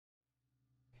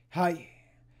Hi,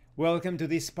 welcome to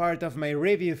this part of my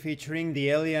review featuring the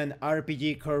Alien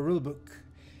RPG core rulebook.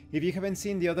 If you haven't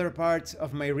seen the other parts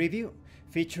of my review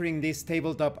featuring this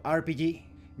tabletop RPG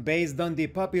based on the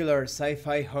popular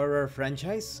sci-fi horror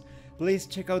franchise, please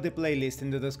check out the playlist in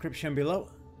the description below.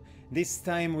 This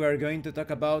time we are going to talk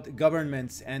about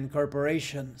governments and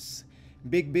corporations,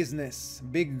 big business,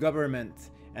 big government,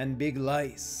 and big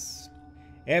lies.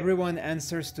 Everyone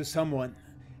answers to someone,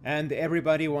 and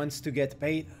everybody wants to get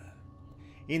paid.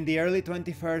 In the early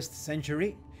 21st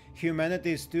century,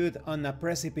 humanity stood on a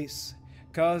precipice,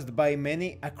 caused by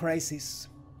many a crisis.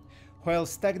 While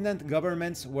stagnant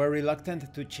governments were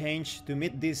reluctant to change to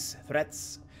meet these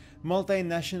threats,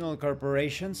 multinational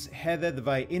corporations headed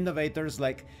by innovators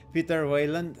like Peter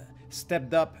Weyland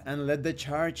stepped up and led the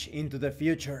charge into the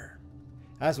future.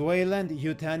 As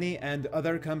Weyland-Yutani and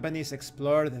other companies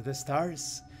explored the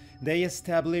stars, they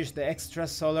established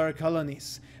extrasolar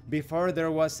colonies before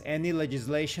there was any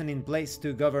legislation in place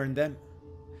to govern them.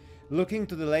 Looking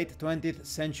to the late 20th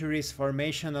century's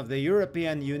formation of the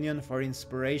European Union for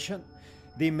inspiration,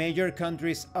 the major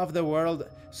countries of the world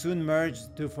soon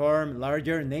merged to form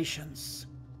larger nations.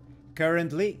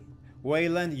 Currently,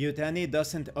 Weyland-Yutani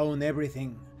doesn't own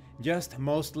everything, just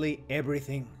mostly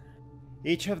everything.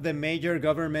 Each of the major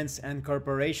governments and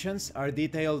corporations are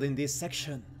detailed in this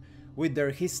section, with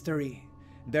their history,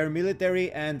 their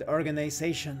military and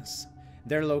organizations,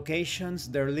 their locations,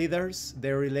 their leaders,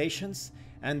 their relations,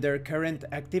 and their current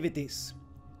activities.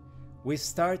 We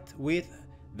start with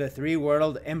the Three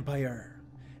World Empire,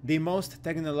 the most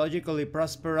technologically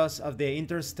prosperous of the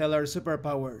interstellar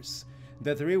superpowers.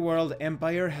 The Three World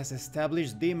Empire has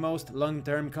established the most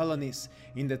long-term colonies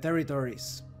in the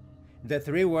territories. The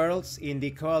Three Worlds in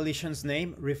the coalition's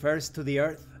name refers to the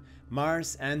Earth,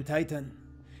 Mars, and Titan,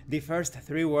 the first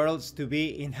three worlds to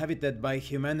be inhabited by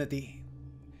humanity.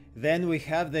 Then we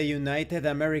have the United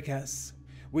Americas,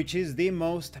 which is the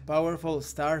most powerful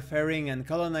star-faring and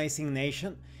colonizing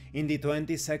nation in the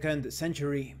 22nd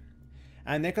century.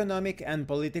 An economic and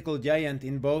political giant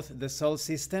in both the Sol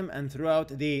system and throughout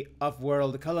the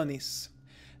off-world colonies.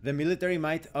 The military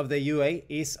might of the UA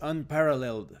is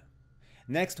unparalleled.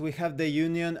 Next we have the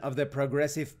Union of the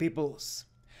Progressive Peoples,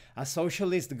 a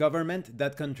socialist government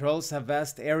that controls a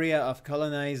vast area of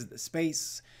colonized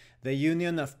space. The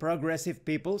Union of Progressive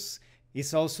Peoples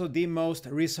is also the most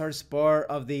resource-poor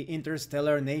of the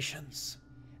interstellar nations.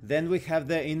 Then we have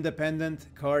the Independent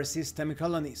Core System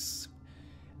colonies.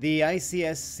 The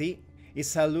ICSC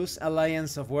is a loose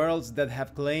alliance of worlds that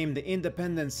have claimed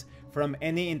independence from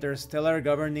any interstellar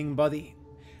governing body.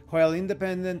 While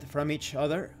independent from each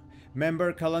other,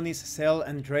 member colonies sell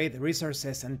and trade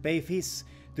resources and pay fees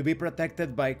to be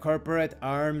protected by corporate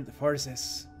armed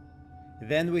forces.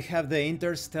 Then we have the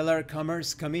Interstellar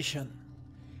Commerce Commission,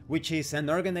 which is an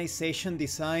organization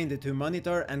designed to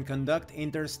monitor and conduct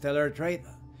interstellar trade.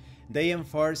 They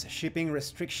enforce shipping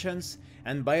restrictions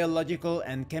and biological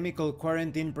and chemical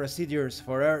quarantine procedures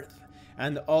for Earth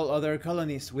and all other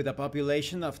colonies with a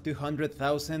population of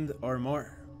 200,000 or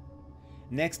more.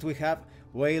 Next we have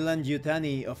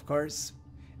Weyland-Yutani, of course.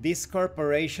 This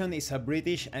corporation is a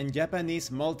British and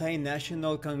Japanese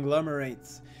multinational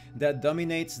conglomerate that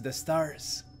dominates the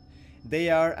stars. They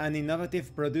are an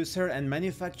innovative producer and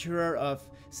manufacturer of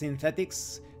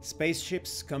synthetics,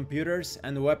 spaceships, computers,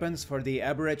 and weapons for the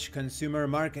average consumer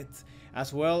market,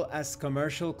 as well as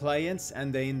commercial clients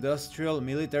and the industrial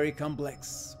military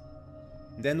complex.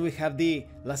 Then we have the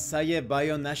La Salle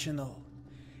Bionational.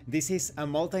 This is a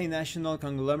multinational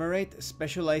conglomerate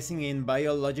specializing in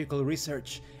biological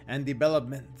research and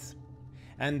development.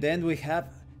 And then we have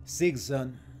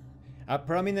Zigzon, a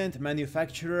prominent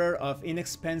manufacturer of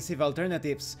inexpensive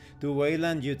alternatives to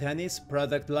Weyland-Yutani's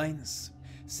product lines.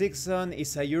 Zigzon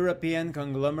is a European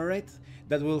conglomerate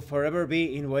that will forever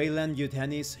be in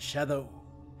Weyland-Yutani's shadow.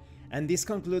 And this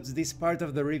concludes this part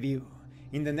of the review.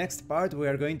 In the next part we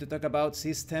are going to talk about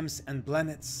systems and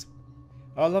planets.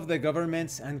 All of the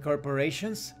governments and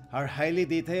corporations are highly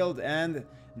detailed and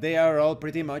they are all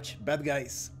pretty much bad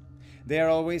guys. They are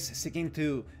always seeking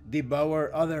to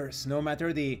devour others, no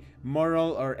matter the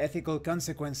moral or ethical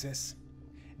consequences.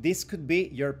 This could be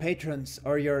your patrons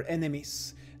or your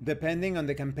enemies, depending on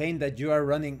the campaign that you are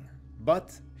running,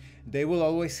 but they will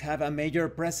always have a major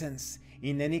presence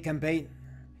in any campaign.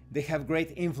 They have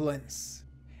great influence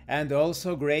and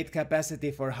also great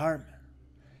capacity for harm.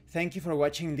 Thank you for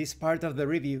watching this part of the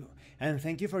review, and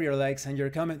thank you for your likes and your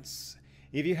comments.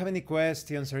 If you have any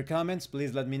questions or comments,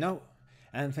 please let me know.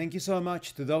 And thank you so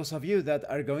much to those of you that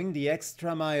are going the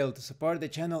extra mile to support the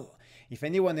channel. If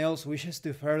anyone else wishes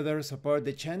to further support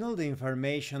the channel, the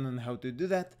information on how to do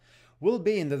that will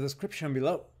be in the description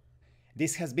below.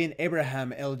 This has been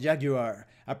Abraham El Jaguar,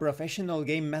 a professional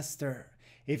game master.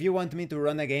 If you want me to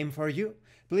run a game for you,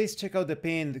 please check out the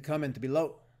pinned comment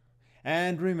below.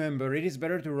 And remember, it is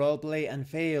better to roleplay and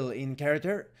fail in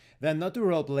character than not to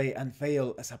roleplay and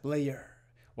fail as a player.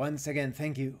 Once again,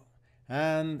 thank you,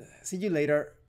 and see you later.